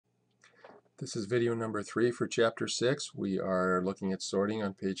This is video number 3 for chapter 6. We are looking at sorting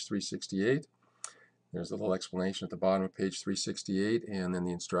on page 368. There's a little explanation at the bottom of page 368, and then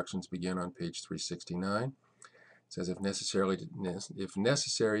the instructions begin on page 369. It says if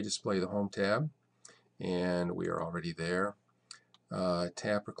necessary, display the home tab, and we are already there.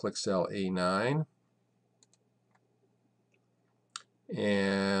 Tap or click cell A9,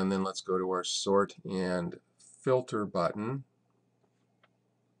 and then let's go to our sort and filter button.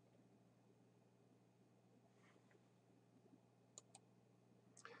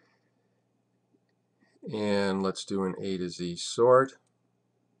 And let's do an A to Z sort,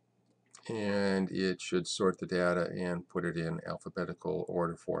 and it should sort the data and put it in alphabetical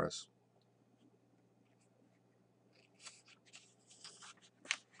order for us.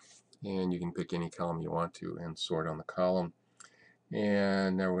 And you can pick any column you want to and sort on the column.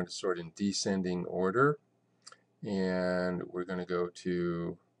 And now we're going to sort in descending order, and we're going to go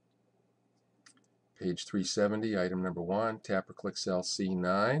to page 370, item number 1, tap or click cell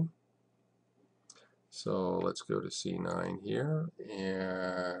C9. So let's go to C9 here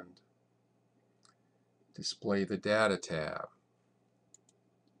and display the data tab.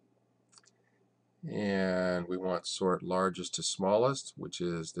 And we want sort largest to smallest, which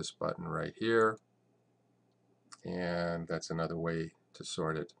is this button right here, and that's another way to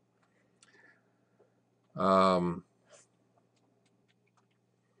sort it. And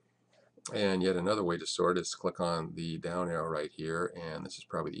yet another way to sort is to click on the down arrow right here, and this is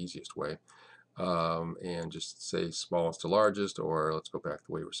probably the easiest way, and just say smallest to largest, or let's go back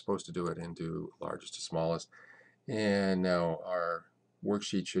the way we're supposed to do it and do largest to smallest. And now our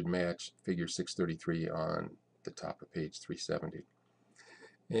worksheet should match figure 633 on the top of page 370.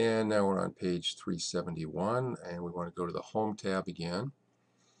 And now we're on page 371, and we want to go to the Home tab again.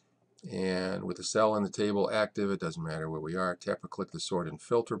 And with the cell in the table active, it doesn't matter where we are, tap or click the Sort and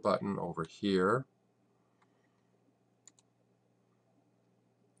Filter button over here.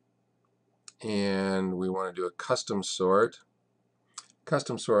 And we want to do a custom sort.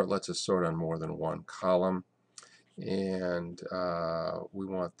 Custom sort lets us sort on more than one column. And we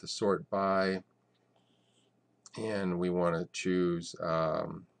want the sort by, and we want to choose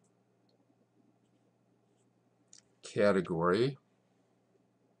category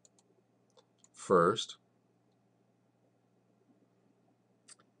first.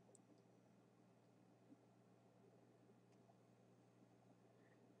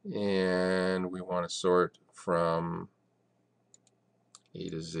 And we want to sort from A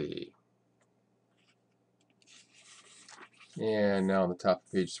to Z. And now on the top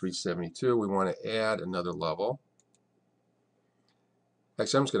of page 372, we want to add another level.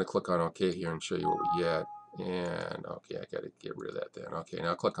 Actually, I'm just going to click on OK here and show you what we get. And okay, I got to get rid of that then. Okay,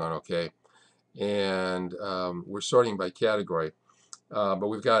 now click on OK. And we're sorting by category. But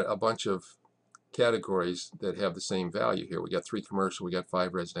we've got a bunch of categories that have the same value here. We got 3 commercial, we got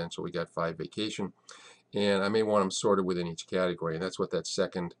 5 residential, we got 5 vacation. And I may want them sorted within each category, and that's what that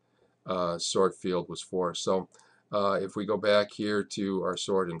second sort field was for. So if we go back here to our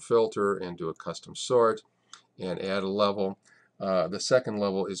sort and filter and do a custom sort and add a level, the second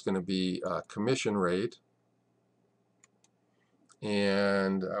level is going to be commission rate,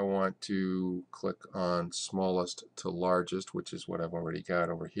 and I want to click on smallest to largest, which is what I've already got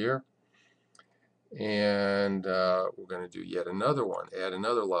over here. And we're going to do yet another one, add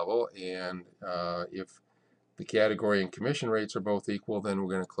another level, and if the category and commission rates are both equal, then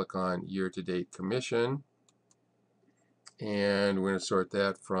we're going to click on year-to-date commission, and we're going to sort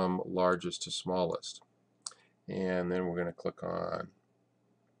that from largest to smallest. And then we're going to click on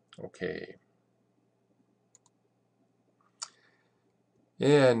OK.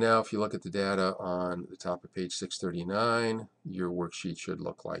 And now if you look at the data on the top of page 639, your worksheet should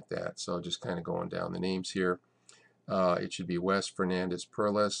look like that. So just kind of going down the names here. It should be West, Fernandez,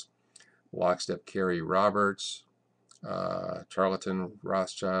 Perlis, Lockstep, Carey, Roberts, Charlton,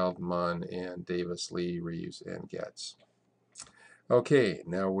 Rothschild, Munn, and Davis, Lee, Reeves, and Getz. Okay,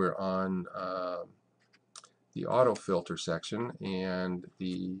 now we're on the auto filter section, and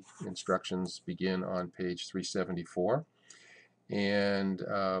the instructions begin on page 374. And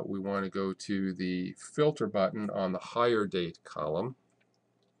we want to go to the filter button on the higher date column.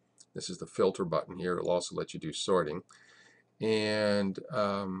 This is the filter button here. It'll also let you do sorting. And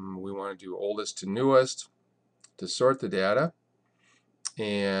we want to do oldest to newest to sort the data.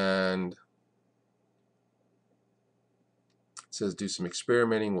 And it says do some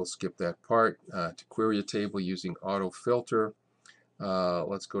experimenting. We'll skip that part. To query a table using auto filter,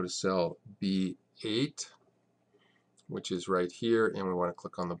 let's go to cell B8, which is right here, and we want to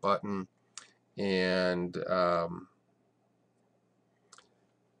click on the button, and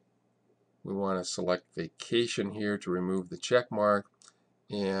We want to select vacation here to remove the check mark,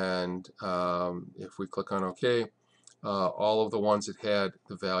 and if we click on OK, all of the ones that had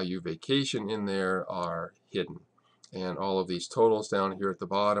the value vacation in there are hidden, and all of these totals down here at the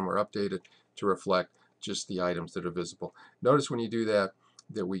bottom are updated to reflect just the items that are visible. Notice when you do that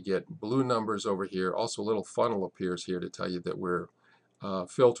we get blue numbers over here. Also a little funnel appears here to tell you that we're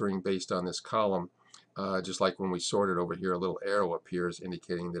filtering based on this column. Just like when we sorted over here, a little arrow appears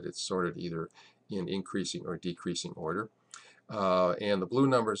indicating that it's sorted either in increasing or decreasing order. And the blue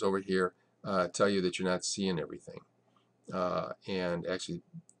numbers over here tell you that you're not seeing everything. And actually,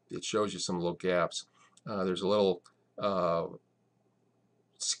 it shows you some little gaps. There's a little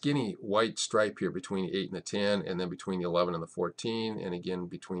skinny white stripe here between the 8 and the 10, and then between the 11 and the 14, and again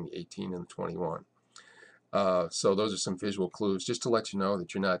between the 18 and the 21. So those are some visual clues just to let you know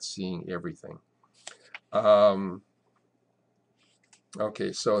that you're not seeing everything.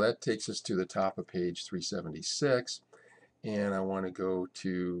 Okay, so that takes us to the top of page 376, and I want to go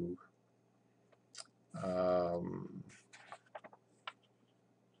to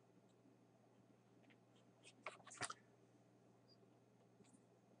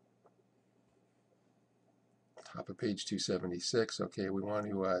top of page 276. Okay, we want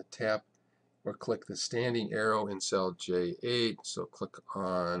to tap or click the standing arrow in cell J8, so click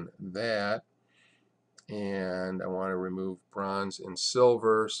on that. And I want to remove bronze and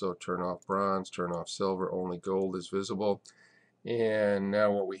silver, so turn off bronze, turn off silver, only gold is visible. And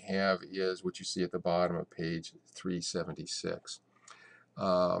now what we have is what you see at the bottom of page 376.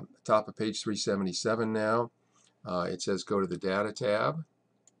 Top of page 377 now, it says go to the Data tab,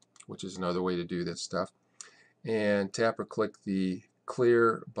 which is another way to do this stuff. And tap or click the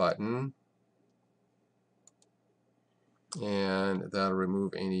Clear button, and that'll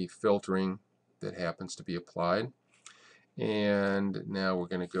remove any filtering that happens to be applied. And now we're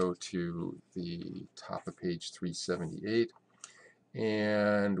going to go to the top of page 378,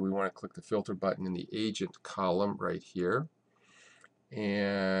 and we want to click the filter button in the agent column right here,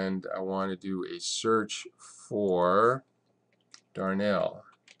 and I want to do a search for Darnell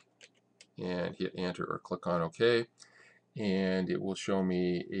and hit enter or click on OK, and it will show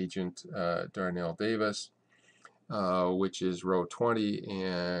me agent Darnell Davis, which is row 20,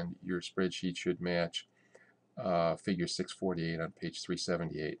 and your spreadsheet should match figure 648 on page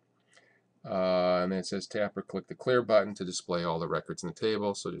 378. And then it says tap or click the clear button to display all the records in the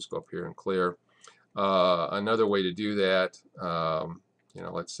table, so just go up here and clear. Another way to do that,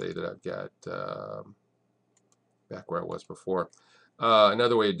 let's say that I've got back where I was before.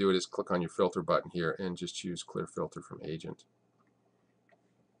 Another way to do it is click on your filter button here and just choose clear filter from agent.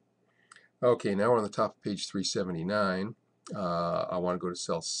 Okay, now we're on the top of page 379. I want to go to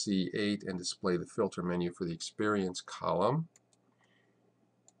cell C8 and display the filter menu for the experience column.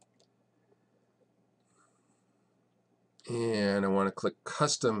 And I want to click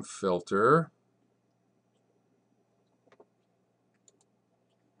custom filter.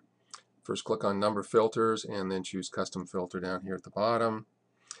 First click on number filters and then choose custom filter down here at the bottom.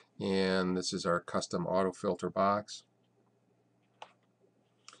 And this is our custom auto filter box.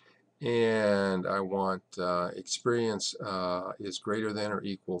 And I want experience is greater than or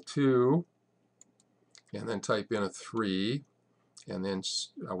equal to, and then type in a 3, and then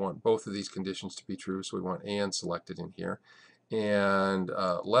I want both of these conditions to be true, so we want and selected in here, and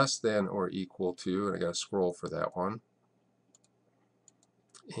less than or equal to, and I got to scroll for that one,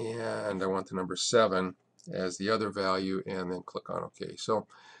 and I want the number 7 as the other value, and then click on OK. So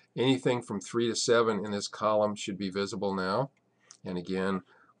anything from 3 to 7 in this column should be visible now, and again,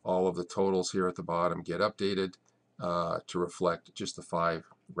 all of the totals here at the bottom get updated to reflect just the 5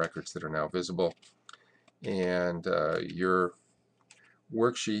 records that are now visible. And your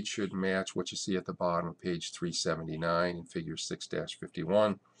worksheet should match what you see at the bottom of page 379 in figure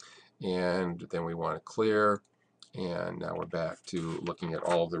 6-51. And then we want to clear. And now we're back to looking at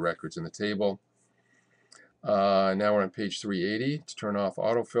all of the records in the table. Now we're on page 380 to turn off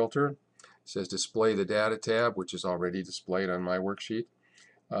auto filter. It says display the data tab, which is already displayed on my worksheet.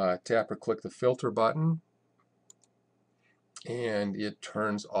 Tap or click the filter button, and it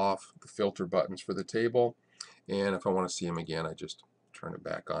turns off the filter buttons for the table. And if I want to see them again, I just turn it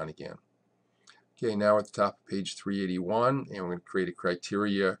back on again. Okay, now we're at the top of page 381, and we're going to create a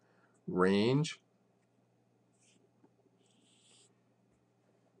criteria range.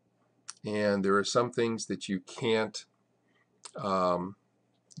 And there are some things that you can't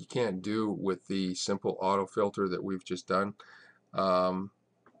do with the simple auto filter that we've just done.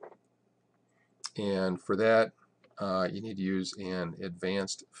 And for that, you need to use an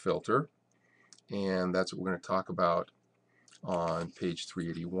advanced filter, and that's what we're going to talk about on page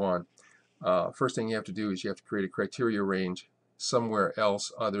 381. First thing you have to do is you have to create a criteria range somewhere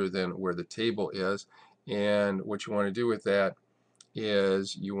else other than where the table is. And what you want to do with that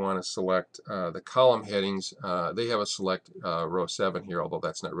is you want to select the column headings. They have a select row 7 here, although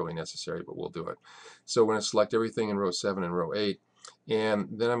that's not really necessary, but we'll do it. So we're going to select everything in row 7 and row 8, and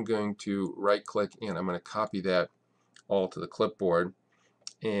then I'm going to right click and I'm going to copy that all to the clipboard,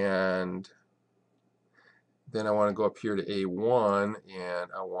 and then I want to go up here to A1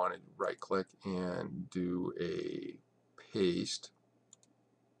 and I want to right click and do a paste,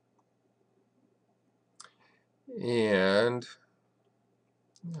 and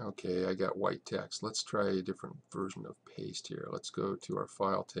okay, I got white text. Let's try a different version of paste here. Let's go to our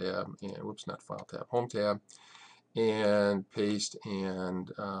File tab, and whoops, not File tab, Home tab, and paste,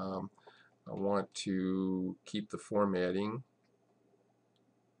 and I want to keep the formatting,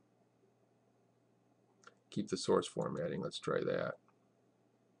 keep the source formatting. Let's try that.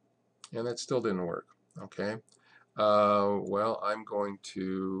 And that still didn't work. Okay. Well, I'm going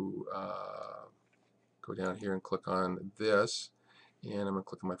to go down here and click on this, and I'm going to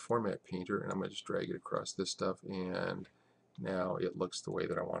click on my format painter, and I'm going to just drag it across this stuff, and now it looks the way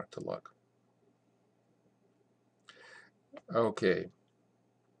that I want it to look. Okay.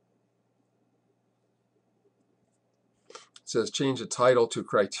 It says change the title to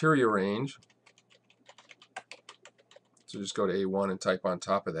criteria range. So just go to A1 and type on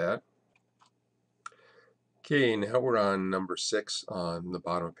top of that. Okay, now we're on number 6 on the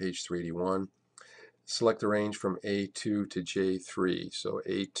bottom of page 381. Select the range from A2 to J3. So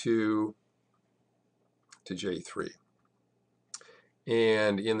A2 to J3.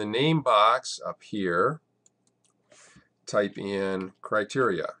 And in the name box up here, type in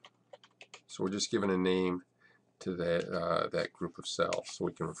criteria. So we're just giving a name to that group of cells so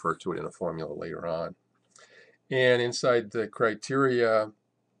we can refer to it in a formula later on. And inside the criteria,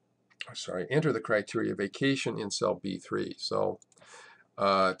 enter the criteria vacation in cell B3. So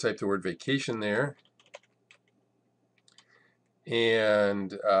type the word vacation there,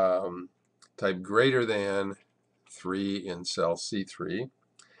 and type greater than 3 in cell C3,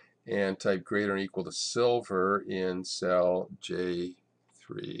 and type greater or equal to silver in cell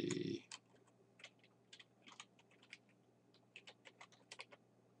J3.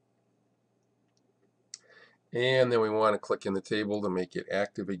 And then we want to click in the table to make it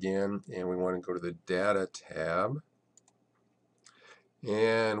active again, and we want to go to the Data tab,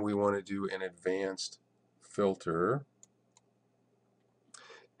 and we want to do an advanced filter,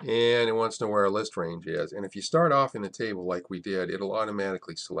 and it wants to know where our list range is. And if you start off in the table like we did, it'll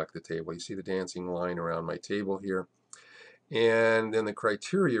automatically select the table. You see the dancing line around my table here. And then the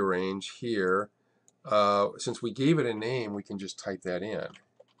criteria range here, since we gave it a name, we can just type that in.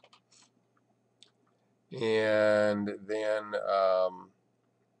 And then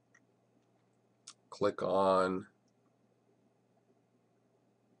click on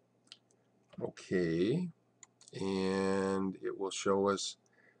OK, and it will show us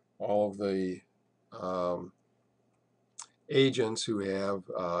all of the agents who have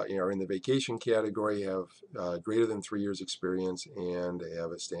are in the vacation category, have greater than 3 years experience, and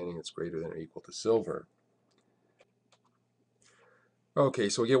have a standing that's greater than or equal to silver. Okay,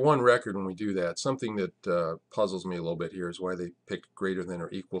 so we get one record when we do that. Something that puzzles me a little bit here is why they picked greater than or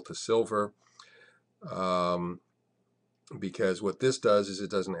equal to silver. Because what this does is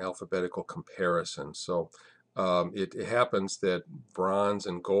it does an alphabetical comparison. So it happens that bronze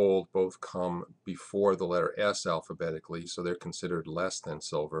and gold both come before the letter S alphabetically, so they're considered less than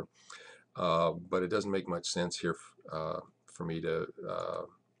silver. But it doesn't make much sense here for me to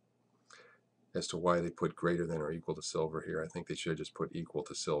as to why they put greater than or equal to silver here. I think they should have just put equal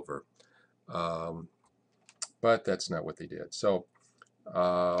to silver. But that's not what they did. So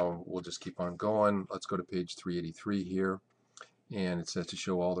we'll just keep on going. Let's go to page 383 here. And it says to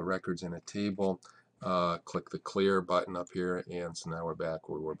show all the records in a table. Click the clear button up here, and so now we're back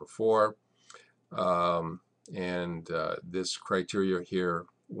where we were before. This criteria here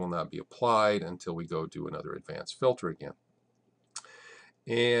will not be applied until we go do another advanced filter again.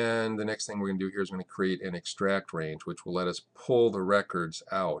 And the next thing we're going to do here is we're going to create an extract range, which will let us pull the records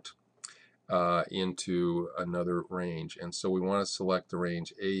out into another range. And so we want to select the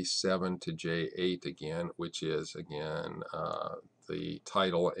range A7 to J8 again, which is again the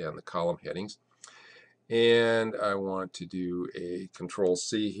title and the column headings. And I want to do a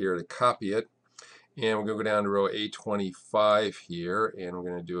Control-C here to copy it. And we're going to go down to row A25 here, and we're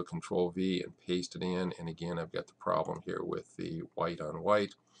going to do a Control-V and paste it in. And again, I've got the problem here with the white on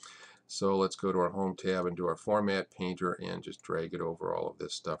white. So let's go to our Home tab and do our Format Painter and just drag it over all of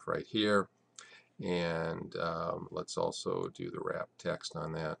this stuff right here. And let's also do the wrap text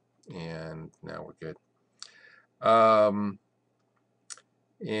on that. and now we're good.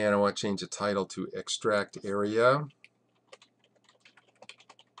 And I want to change the title to extract area.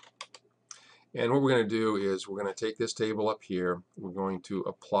 And what we're going to do is we're going to take this table up here. We're going to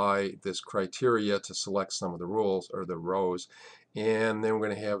apply this criteria to select some of the rules or the rows. And then we're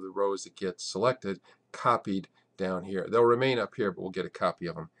going to have the rows that get selected copied down here. They'll remain up here, but we'll get a copy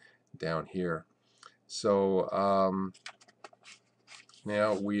of them down here. So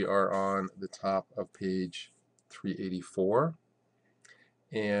now we are on the top of page 384.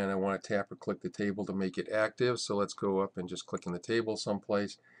 And I want to tap or click the table to make it active. So let's go up and just click in the table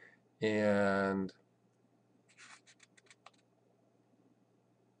someplace. And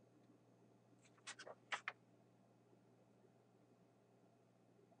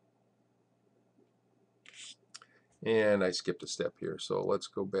I skipped a step here. So let's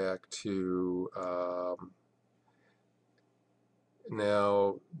go back to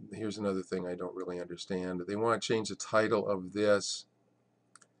now here's another thing I don't really understand. They want to change the title of this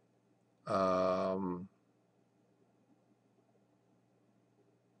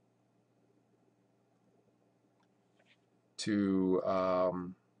to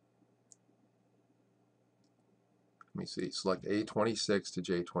let me see, select A26 to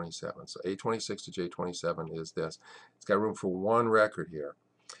J27. So A26 to J27 is this. It's got room for one record here.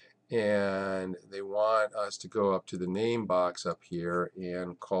 And they want us to go up to the name box up here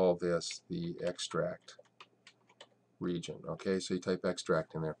and call this the extract region. Okay, so you type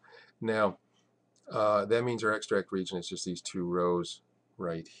extract in there. Now, that means our extract region is just these two rows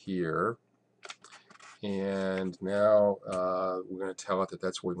right here. And now we're going to tell it that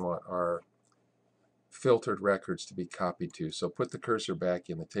that's where we want our filtered records to be copied to. So put the cursor back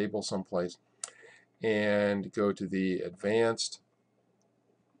in the table someplace and go to the advanced,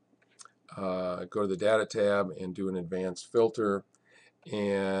 go to the data tab and do an advanced filter.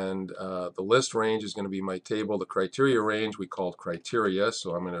 And the list range is going to be my table. The criteria range we called criteria,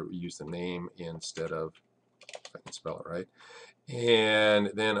 so I'm going to use the name instead of, if I can spell it right.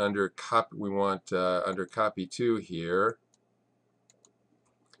 And then under copy, we want under copy to here,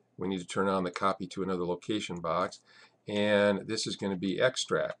 we need to turn on the copy to another location box, and this is going to be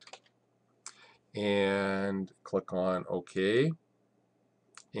extract. And click on OK,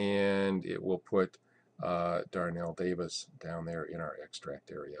 and it will put Darnell Davis down there in our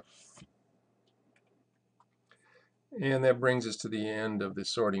extract area. And that brings us to the end of the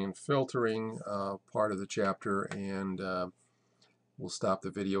sorting and filtering part of the chapter, and we'll stop the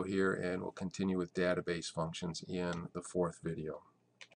video here and we'll continue with database functions in the fourth video.